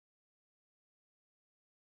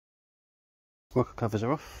Rocker covers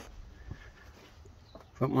are off.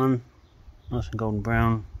 Front one nice and golden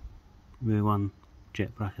brown, rear one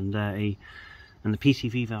jet black and dirty. And the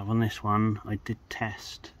PCV valve on this one I did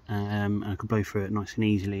test, and I could blow through it nice and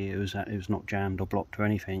easily. It was not jammed or blocked or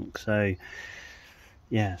anything. So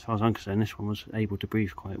yeah, as far as I'm concerned, this one was able to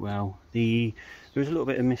breathe quite well. There was a little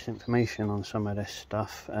bit of misinformation on some of this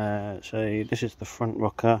stuff. So this is the front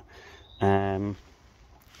rocker. So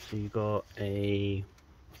you've got a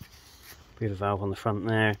breather valve on the front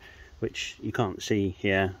there, which you can't see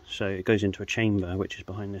here. So it goes into a chamber which is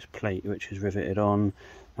behind this plate, which is riveted on,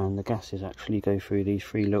 and the gases actually go through these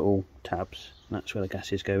three little tabs. That's where the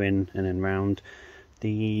gases go in and then round.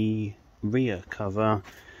 The rear cover,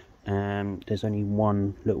 there's only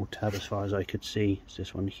one little tab as far as I could see. It's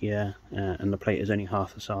this one here, and the plate is only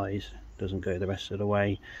half the size, doesn't go the rest of the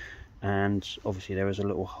way. And obviously there is a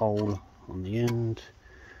little hole on the end,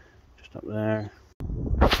 just up there.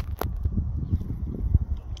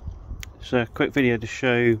 So a quick video to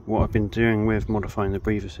show what I've been doing with modifying the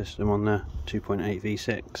breather system on the 2.8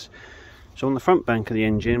 V6. So on the front bank of the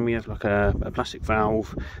engine we have like a plastic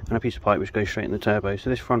valve and a piece of pipe which goes straight in the turbo, so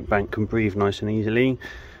this front bank can breathe nice and easily.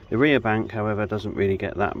 The rear bank, however, doesn't really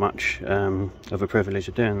get that much of a privilege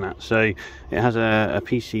of doing that. So it has a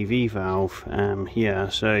PCV valve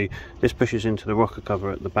here, so this pushes into the rocker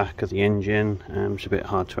cover at the back of the engine. It's a bit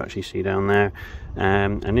hard to actually see down there.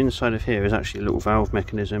 And inside of here is actually a little valve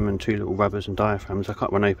mechanism and two little rubbers and diaphragms. I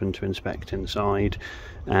cut one open to inspect inside.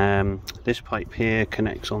 This pipe here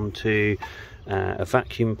connects onto a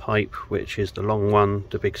vacuum pipe, which is the long one,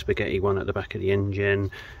 the big spaghetti one at the back of the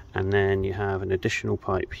engine. And then you have an additional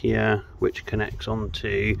pipe here which connects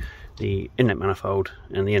onto the inlet manifold,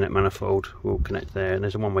 and the inlet manifold will connect there, and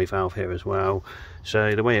there's a one-way valve here as well.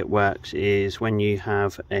 So the way it works is when you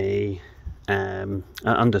have under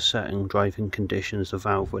certain driving conditions, the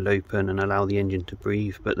valve will open and allow the engine to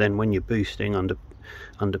breathe, but then when you're boosting under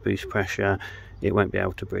boost pressure, it won't be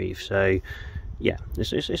able to breathe. So yeah,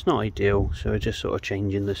 it's not ideal, so we're just sort of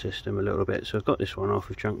changing the system a little bit. So I've got this one off,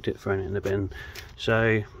 we've chunked it, thrown it in the bin.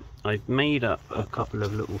 So I've made up a couple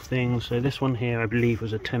of little things. So this one here I believe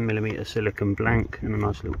was a 10mm silicone blank and a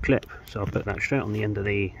nice little clip, so I'll put that straight on the end of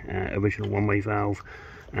the original one-way valve,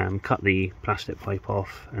 cut the plastic pipe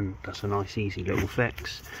off, and that's a nice easy little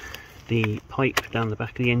fix. The pipe down the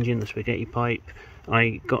back of the engine, the spaghetti pipe,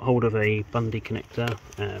 I got hold of a Bundy connector.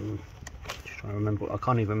 I remember, I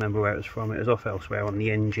can't even remember where it was from. It was off elsewhere on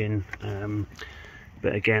the engine,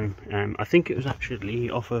 but again, I think it was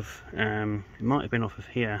actually off of, it might have been off of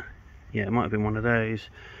here. Yeah, it might have been one of those.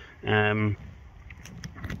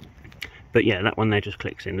 But yeah, that one there just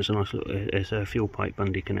clicks in. There's a nice little, it's a fuel pipe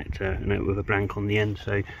Bundy connector, and it with a blank on the end.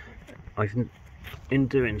 So in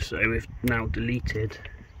doing so, we've now deleted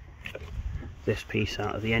this piece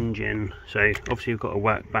out of the engine. So obviously we've got to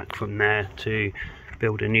work back from there to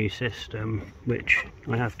build a new system, which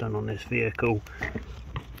I have done on this vehicle.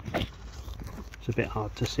 It's a bit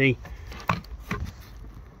hard to see.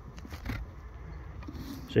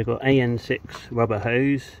 So I've got AN6 rubber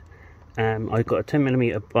hose. I've got a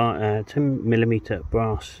 10mm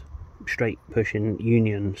brass straight pushing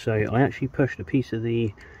union, so I actually pushed a piece of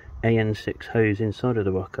the AN6 hose inside of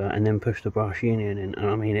the rocker and then pushed the brass union in, and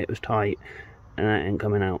I mean it was tight, and that ain't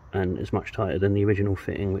coming out, and it's much tighter than the original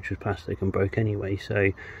fitting, which was plastic and broke anyway.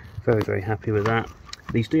 So very happy with that.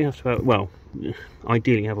 These do have to, well,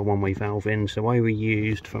 ideally have a one-way valve in, so I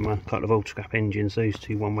reused from a couple of old scrap engines those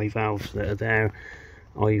two one-way valves that are there.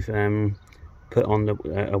 I've put on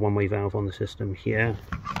a one-way valve on the system here.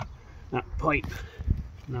 That pipe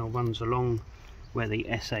now runs along where the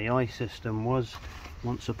SAI system was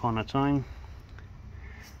once upon a time.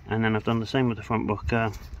 And then I've done the same with the front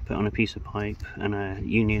rocker, put on a piece of pipe and a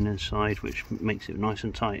union inside, which makes it nice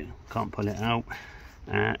and tight, can't pull it out.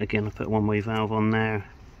 Again, I put a one-way valve on there.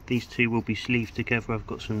 These two will be sleeved together. I've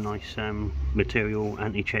got some nice material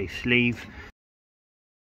anti-chafe sleeve.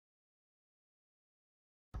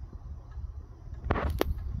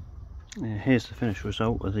 Here's the finished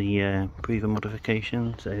result of the breather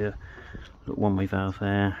modification. So got one-way valve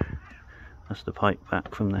there. That's the pipe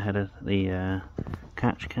back from the head of the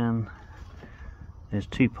catch can. There's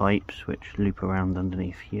two pipes which loop around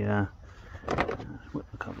underneath here. Whip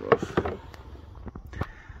the cover off.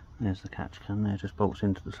 There's the catch can there, just bolts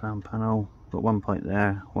into the slam panel. Got one pipe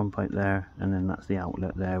there, and then that's the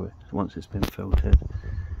outlet there once it's been filtered.